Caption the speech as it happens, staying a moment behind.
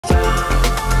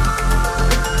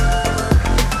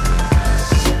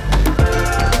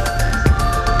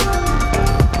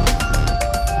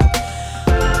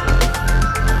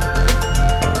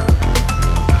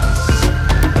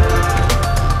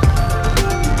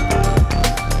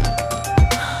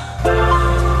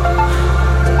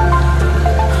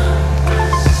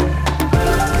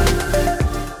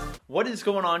is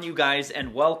going on, you guys,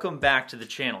 and welcome back to the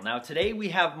channel. Now today we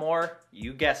have more,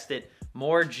 you guessed it,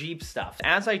 more Jeep stuff.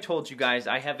 As I told you guys,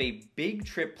 I have a big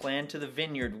trip planned to the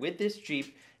vineyard with this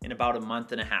Jeep in about a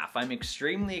month and a half. I'm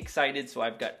extremely excited, so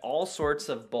I've got all sorts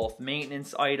of both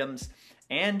maintenance items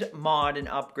and mod and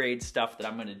upgrade stuff that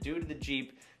I'm gonna do to the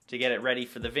Jeep to get it ready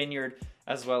for the vineyard,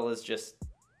 as well as just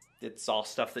it's all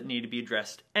stuff that need to be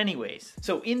addressed anyways.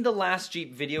 So in the last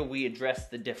Jeep video, we addressed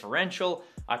the differential.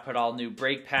 I put all new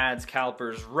brake pads,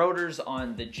 calipers, rotors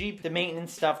on the Jeep. The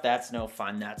maintenance stuff, that's no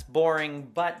fun, that's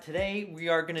boring. But today we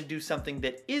are gonna do something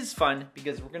that is fun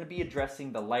because we're gonna be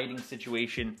addressing the lighting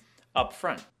situation up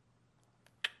front.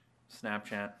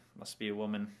 Snapchat, must be a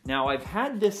woman. Now I've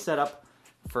had this set up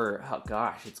for, oh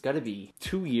gosh, it's gotta be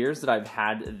 2 years that I've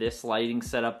had this lighting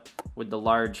set up with the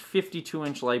large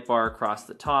 52-inch light bar across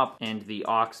the top and the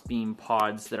Auxbeam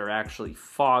pods that are actually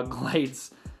fog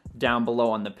lights down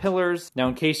below on the pillars. Now,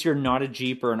 in case you're not a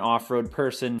Jeep or an off-road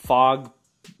person, fog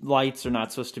lights are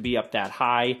not supposed to be up that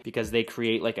high because they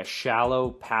create like a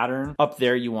shallow pattern. Up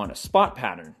there you want a spot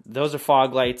pattern. Those are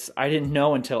fog lights. I didn't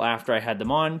know until after I had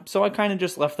them on, so I kind of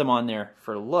just left them on there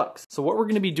for looks. So what we're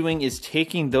going to be doing is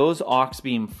taking those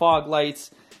Auxbeam fog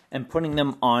lights and putting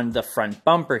them on the front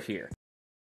bumper here.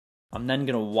 I'm then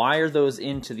going to wire those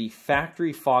into the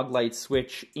factory fog light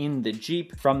switch in the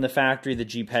Jeep. From the factory, the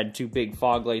Jeep had two big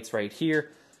fog lights right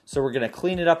here. So we're gonna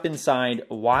clean it up inside,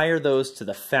 wire those to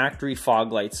the factory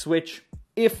fog light switch,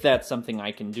 if that's something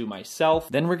I can do myself.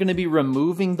 Then we're gonna be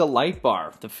removing the light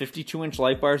bar. The 52-inch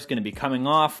light bar is gonna be coming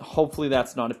off. Hopefully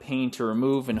that's not a pain to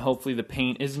remove, and hopefully the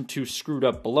paint isn't too screwed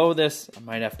up below this. I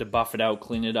might have to buff it out,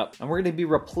 clean it up. And we're gonna be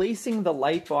replacing the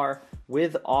light bar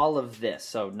with all of this.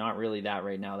 So not really that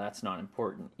right now, that's not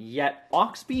important yet.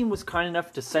 Auxbeam was kind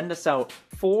enough to send us out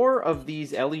 4 of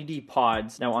these LED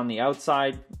pods. Now on the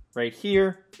outside, right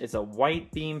here is a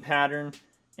white beam pattern,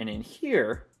 and in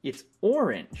here, it's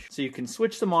orange. So you can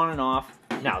switch them on and off.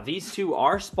 Now these two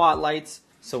are spotlights,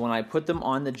 so when I put them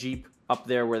on the Jeep up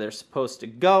there where they're supposed to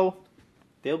go,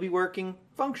 they'll be working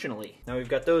functionally. Now we've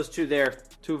got those two there.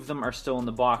 2 of them are still in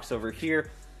the box over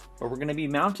here, but we're gonna be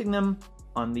mounting them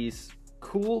on these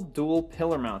cool dual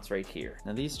pillar mounts right here.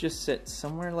 Now these just sit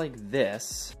somewhere like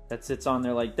this. That sits on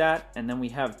there like that, and then we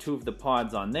have 2 of the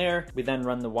pods on there. We then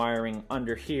run the wiring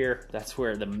under here. That's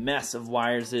where the mess of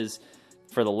wires is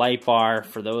for the light bar,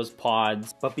 for those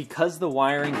pods. But because the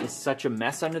wiring is such a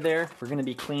mess under there, we're gonna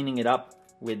be cleaning it up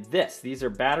with this. These are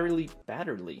battery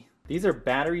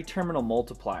terminal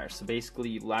multipliers. So basically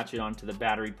you latch it onto the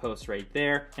battery post right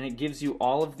there, and it gives you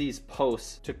all of these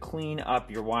posts to clean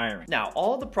up your wiring. Now,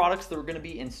 all the products that we're gonna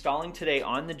be installing today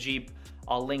on the Jeep,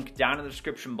 I'll link down in the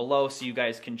description below so you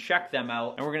guys can check them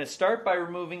out. And we're gonna start by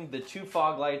removing the 2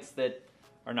 fog lights that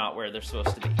are not where they're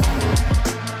supposed to be.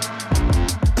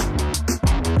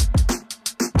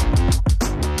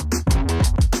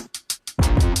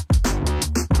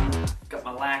 Got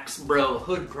my Lax Bro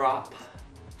hood crop.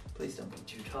 Please don't be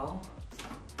too tall.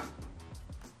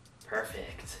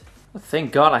 Perfect. Well,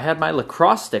 thank God I had my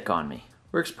lacrosse stick on me.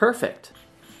 Works perfect.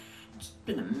 It's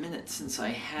been a minute since I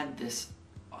had this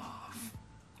off.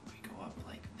 We go up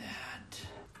like that.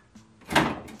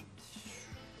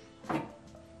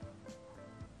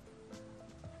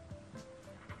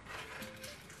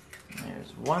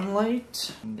 There's one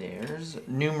light. There's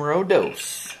numero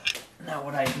dos. Now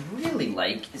what I'd really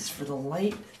like is for the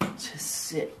light to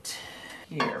sit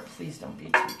here. Please don't be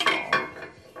too tall.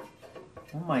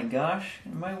 Oh my gosh,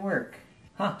 it might work.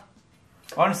 Huh.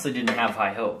 Honestly didn't have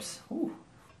high hopes. Ooh.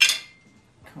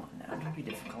 Come on now, don't be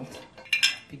difficult.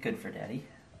 Be good for daddy.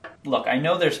 Look, I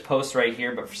know there's posts right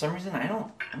here, but for some reason I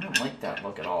don't like that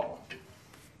look at all.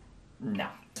 No.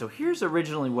 So here's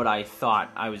originally what I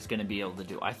thought I was gonna be able to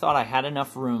do. I thought I had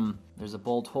enough room. There's a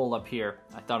bolt hole up here.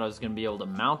 I thought I was gonna be able to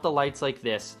mount the lights like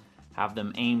this, have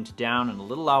them aimed down and a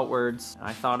little outwards.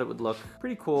 I thought it would look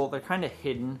pretty cool. They're kind of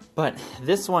hidden, but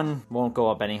this one won't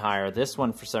go up any higher. This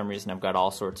one, for some reason, I've got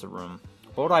all sorts of room.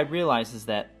 But what I realized is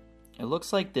that it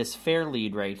looks like this fair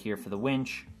lead right here for the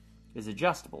winch is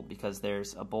adjustable because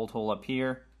there's a bolt hole up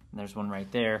here and there's one right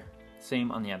there.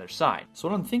 Same on the other side. So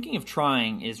what I'm thinking of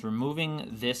trying is removing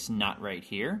this nut right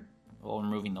here, well,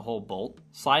 removing the whole bolt,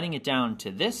 sliding it down to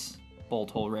this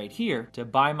bolt hole right here to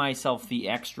buy myself the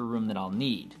extra room that I'll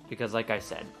need. Because like I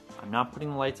said, I'm not putting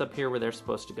the lights up here where they're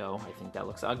supposed to go. I think that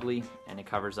looks ugly, and it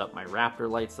covers up my Raptor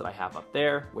lights that I have up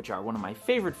there, which are one of my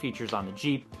favorite features on the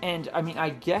Jeep. And I mean, I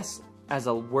guess as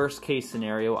a worst case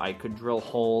scenario, I could drill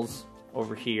holes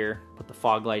over here, put the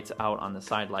fog lights out on the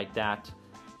side like that.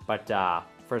 But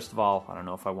first of all, I don't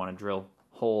know if I want to drill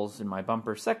holes in my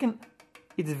bumper. Second,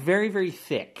 it's very, very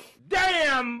thick.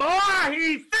 Damn, boy,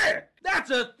 he's thick.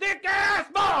 That's a thick-ass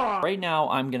boy. Right now,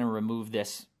 I'm going to remove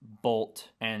this bolt,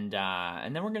 and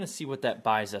then we're going to see what that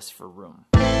buys us for room.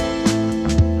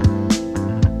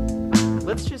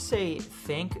 Let's just say,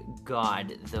 thank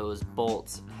God those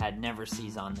bolts had never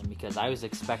seized on them, because I was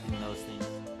expecting those things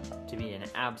to be an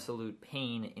absolute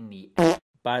pain in the ass.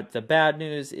 But the bad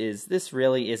news is this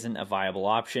really isn't a viable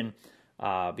option,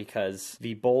 because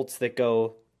the bolts that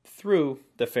go through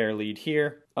the fair lead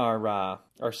here are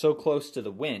so close to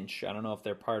the winch. I don't know if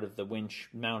they're part of the winch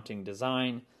mounting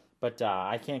design, but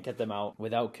I can't get them out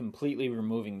without completely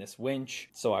removing this winch.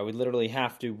 So I would literally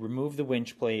have to remove the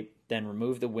winch plate, then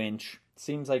remove the winch.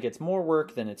 Seems like it's more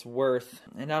work than it's worth,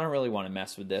 and I don't really want to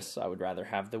mess with this. I would rather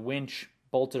have the winch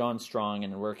bolted on strong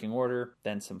and in working order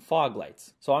than some fog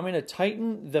lights. So I'm going to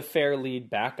tighten the fair lead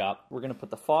back up. We're going to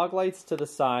put the fog lights to the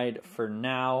side for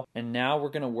now, and now we're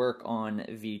going to work on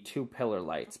the 2 pillar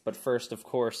lights. But first, of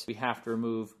course, we have to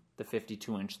remove the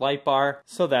 52-inch light bar,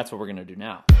 so that's what we're going to do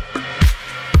now.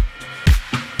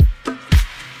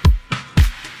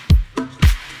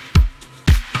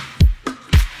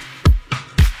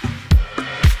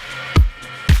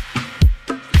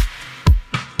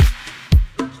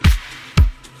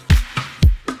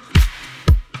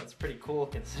 Cool,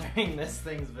 considering this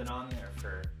thing's been on there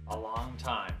for a long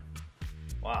time.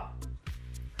 Wow.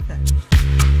 I'm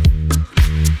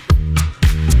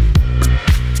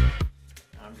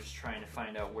just trying to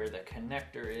find out where the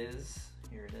connector is.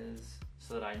 Here it is.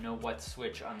 So that I know what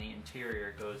switch on the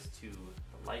interior goes to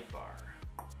the light bar.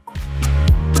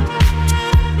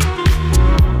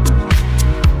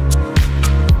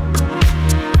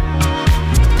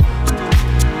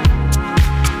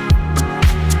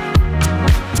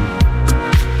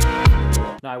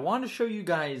 Now I want to show you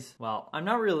guys, well, I'm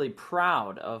not really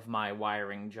proud of my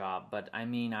wiring job, but I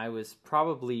mean, I was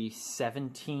probably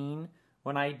 17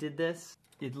 when I did this.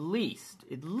 At least,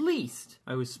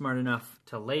 I was smart enough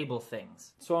to label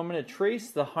things. So I'm going to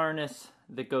trace the harness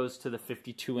that goes to the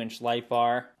 52-inch light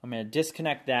bar. I'm going to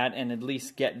disconnect that and at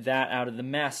least get that out of the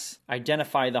mess.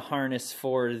 Identify the harness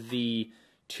for the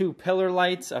 2 pillar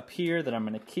lights up here that I'm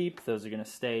going to keep. Those are going to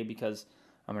stay because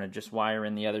I'm going to just wire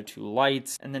in the other 2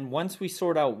 lights. And then once we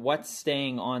sort out what's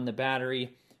staying on the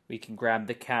battery, we can grab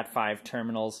the Cat 5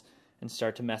 terminals and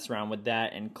start to mess around with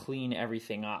that and clean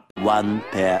everything up. 1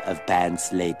 pair of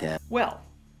pants later. Well,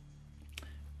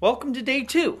 welcome to day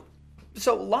 2.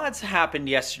 So lots happened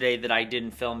yesterday that I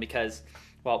didn't film because,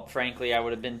 well, frankly, I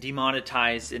would have been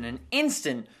demonetized in an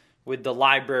instant with the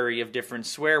library of different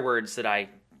swear words that I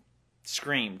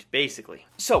screamed, basically.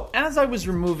 So as I was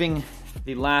removing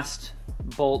the last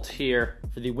bolt here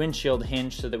for the windshield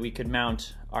hinge so that we could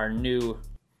mount our new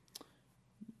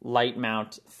light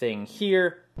mount thing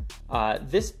here,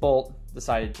 this bolt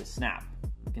decided to snap.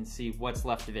 You can see what's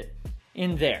left of it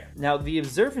in there. Now the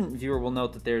observant viewer will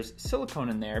note that there's silicone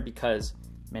in there because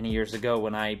many years ago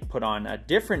when I put on a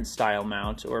different style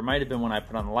mount, or it might have been when I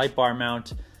put on the light bar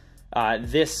mount,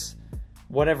 this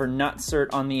whatever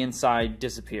nutsert on the inside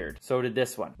disappeared. So did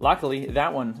this one. Luckily,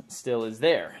 that one still is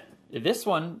there. This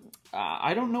one,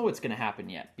 I don't know what's going to happen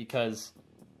yet because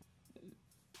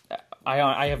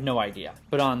I have no idea.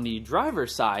 But on the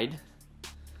driver's side,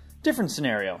 different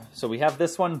scenario. So we have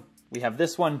this one, we have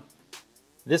this one.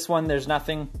 This one, there's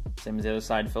nothing. Same as the other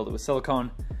side, filled it with silicone.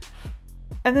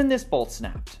 And then this bolt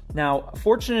snapped. Now,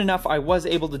 fortunate enough, I was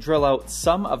able to drill out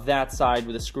some of that side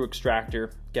with a screw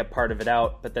extractor, get part of it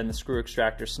out, but then the screw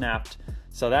extractor snapped.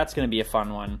 So that's going to be a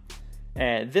fun one.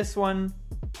 This one,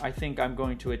 I think I'm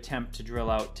going to attempt to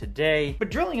drill out today. But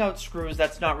drilling out screws,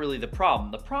 that's not really the problem.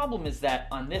 The problem is that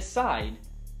on this side,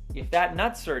 if that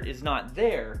nutsert is not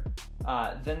there,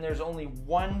 then there's only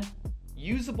one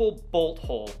usable bolt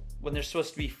hole when there's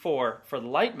supposed to be 4 for the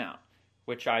light mount,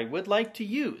 which I would like to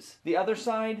use. The other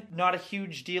side, not a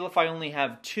huge deal if I only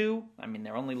have 2. I mean,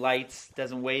 they're only lights,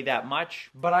 doesn't weigh that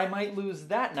much, but I might lose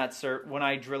that nutsert when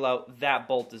I drill out that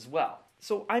bolt as well.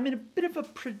 So I'm in a bit of a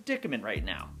predicament right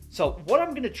now. So what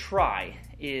I'm gonna try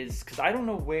is, because I don't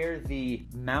know where the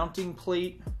mounting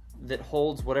plate that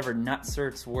holds whatever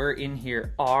nutserts were in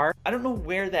here are. I don't know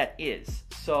where that is.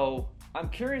 So I'm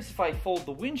curious if I fold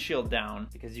the windshield down,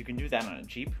 because you can do that on a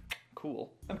Jeep.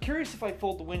 Cool. I'm curious if I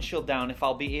fold the windshield down, if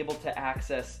I'll be able to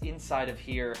access inside of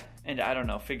here and, I don't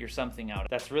know, figure something out.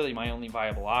 That's really my only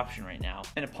viable option right now.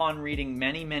 And upon reading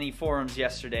many forums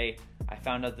yesterday, I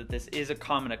found out that this is a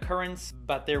common occurrence,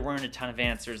 but there weren't a ton of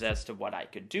answers as to what I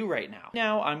could do right now.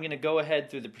 Now I'm gonna go ahead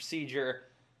through the procedure,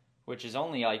 which is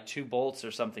only like 2 bolts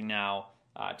or something now,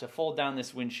 to fold down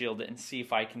this windshield and see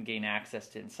if I can gain access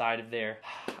to inside of there.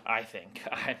 I think.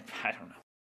 I don't know.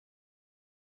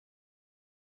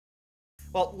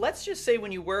 Well, let's just say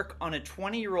when you work on a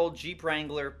 20-year-old Jeep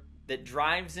Wrangler that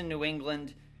drives in New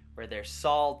England where there's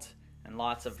salt and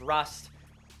lots of rust,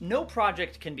 no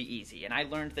project can be easy. And I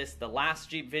learned this the last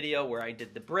Jeep video where I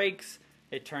did the brakes.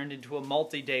 It turned into a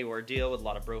multi-day ordeal with a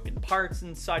lot of broken parts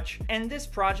and such. And this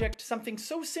project, something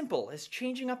so simple as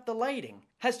changing up the lighting,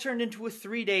 has turned into a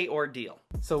 3-day ordeal.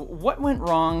 So what went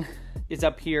wrong is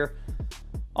up here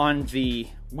on the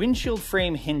windshield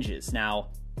frame hinges. Now,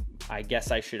 I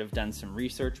guess I should have done some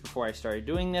research before I started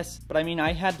doing this, but I mean,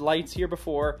 I had lights here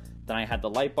before, then I had the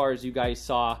light bars you guys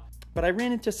saw, but I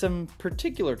ran into some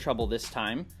particular trouble this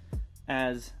time,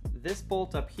 as this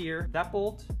bolt up here, that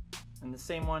bolt, and the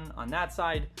same one on that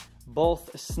side,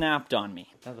 both snapped on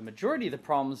me. Now, the majority of the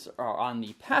problems are on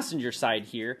the passenger side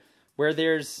here, where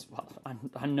there's, well,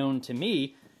 unknown to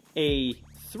me, a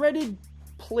threaded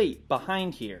plate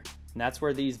behind here, and that's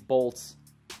where these bolts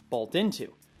bolt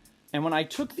into. And when I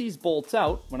took these bolts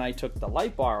out, when I took the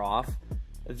light bar off,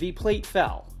 the plate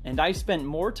fell. And I spent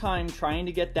more time trying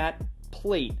to get that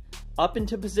plate up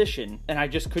into position, and I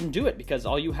just couldn't do it because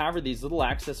all you have are these little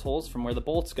access holes from where the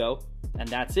bolts go, and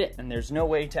that's it. And there's no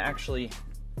way to actually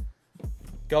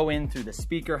go in through the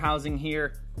speaker housing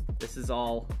here. This is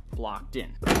all blocked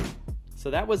in. So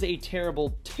that was a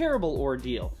terrible, terrible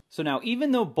ordeal. So now,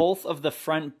 even though both of the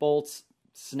front bolts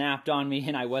snapped on me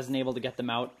and I wasn't able to get them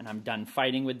out and I'm done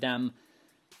fighting with them,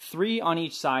 3 on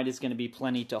each side is going to be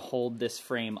plenty to hold this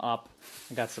frame up.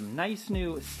 I got some nice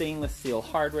new stainless steel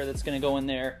hardware that's going to go in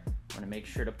there. I'm going to make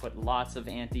sure to put lots of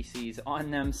anti-seize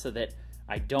on them so that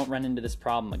I don't run into this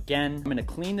problem again. I'm going to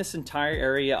clean this entire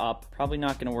area up. Probably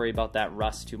not going to worry about that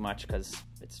rust too much because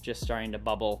it's just starting to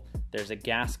bubble. There's a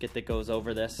gasket that goes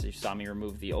over this. You saw me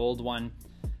remove the old one.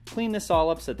 Clean this all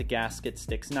up so that the gasket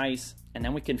sticks nice, and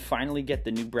then we can finally get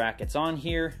the new brackets on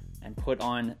here and put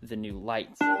on the new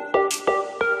lights.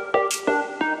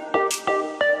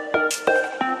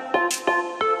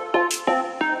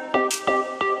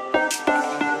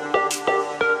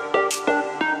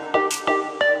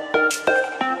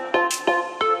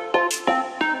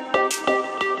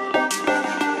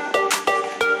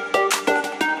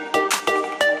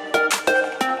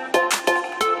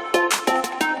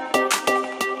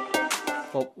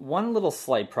 One little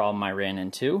slight problem I ran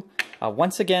into,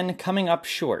 once again coming up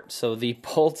short. So the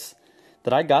bolts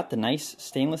that I got, the nice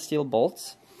stainless steel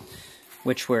bolts,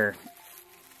 which were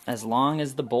as long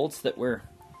as the bolts that were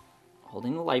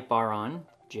holding the light bar on,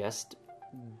 just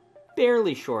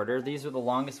barely shorter. These are the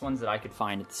longest ones that I could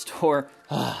find at the store,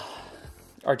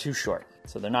 are too short.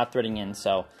 So they're not threading in.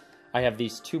 So I have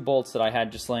these 2 bolts that I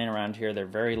had just laying around here. They're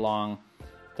very long.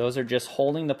 Those are just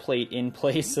holding the plate in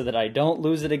place so that I don't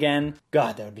lose it again.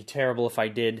 God, that would be terrible if I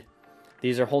did.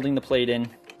 These are holding the plate in.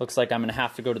 Looks like I'm gonna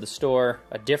have to go to the store,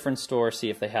 a different store, see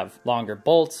if they have longer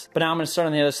bolts. But now I'm gonna start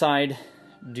on the other side,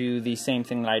 do the same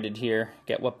thing that I did here,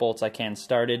 get what bolts I can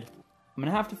started. I'm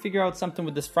gonna have to figure out something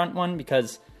with this front one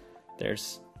because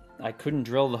I couldn't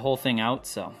drill the whole thing out,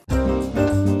 so.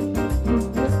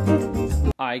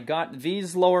 I got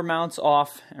these lower mounts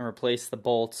off and replaced the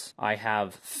bolts. I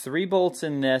have 3 bolts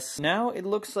in this. Now it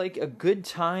looks like a good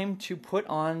time to put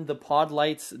on the pod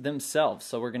lights themselves.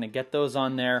 So we're gonna get those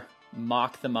on there,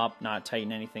 mock them up, not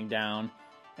tighten anything down,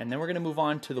 and then we're gonna move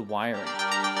on to the wiring.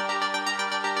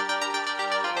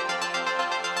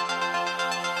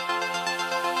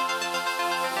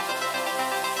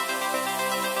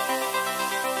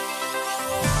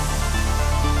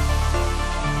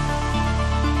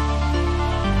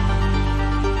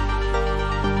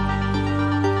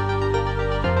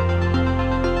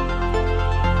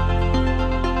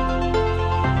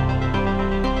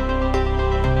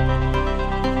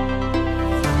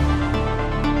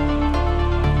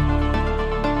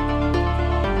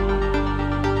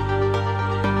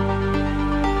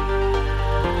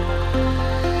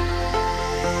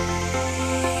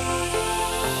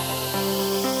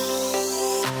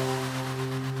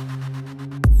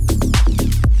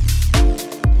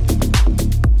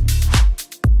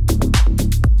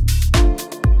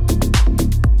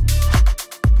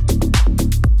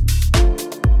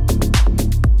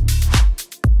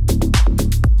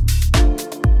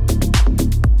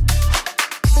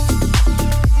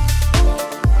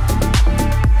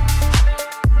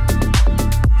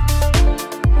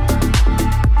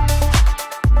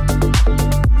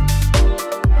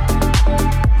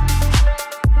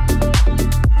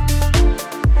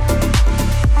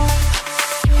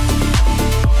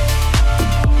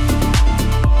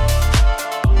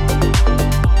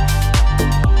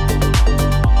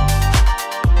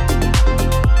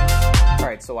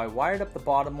 So I wired up the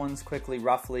bottom ones quickly,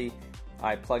 roughly.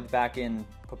 I plugged back in,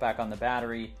 put back on the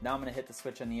battery. Now I'm gonna hit the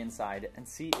switch on the inside and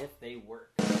see if they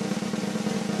work.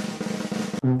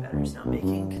 Battery's not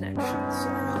making connections, so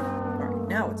all right,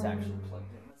 now it's actually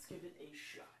plugged in. Let's give it a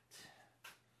shot.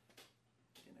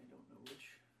 And I don't know which.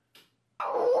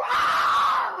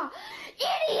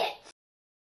 Idiot!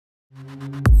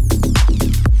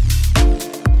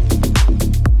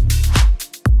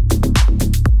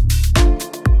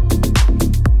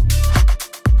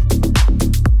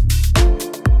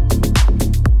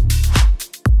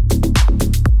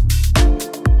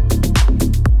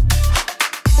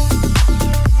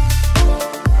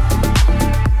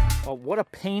 What a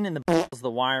pain in the balls the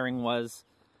wiring was,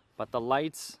 but the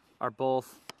lights are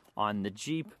both on the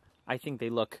Jeep. I think they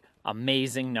look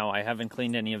amazing. No, I haven't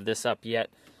cleaned any of this up yet,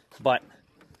 but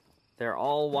they're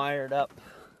all wired up.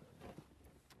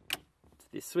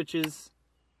 The switches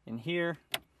in here.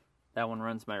 That one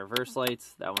runs my reverse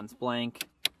lights. That one's blank.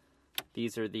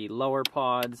 These are the lower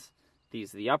pods.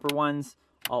 These are the upper ones.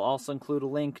 I'll also include a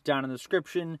link down in the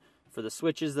description for the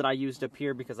switches that I used up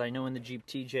here, because I know in the Jeep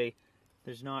TJ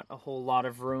there's not a whole lot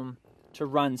of room to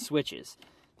run switches.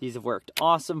 These have worked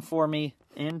awesome for me,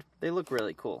 and they look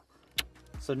really cool.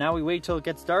 So now we wait till it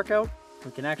gets dark out.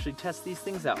 We can actually test these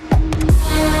things out.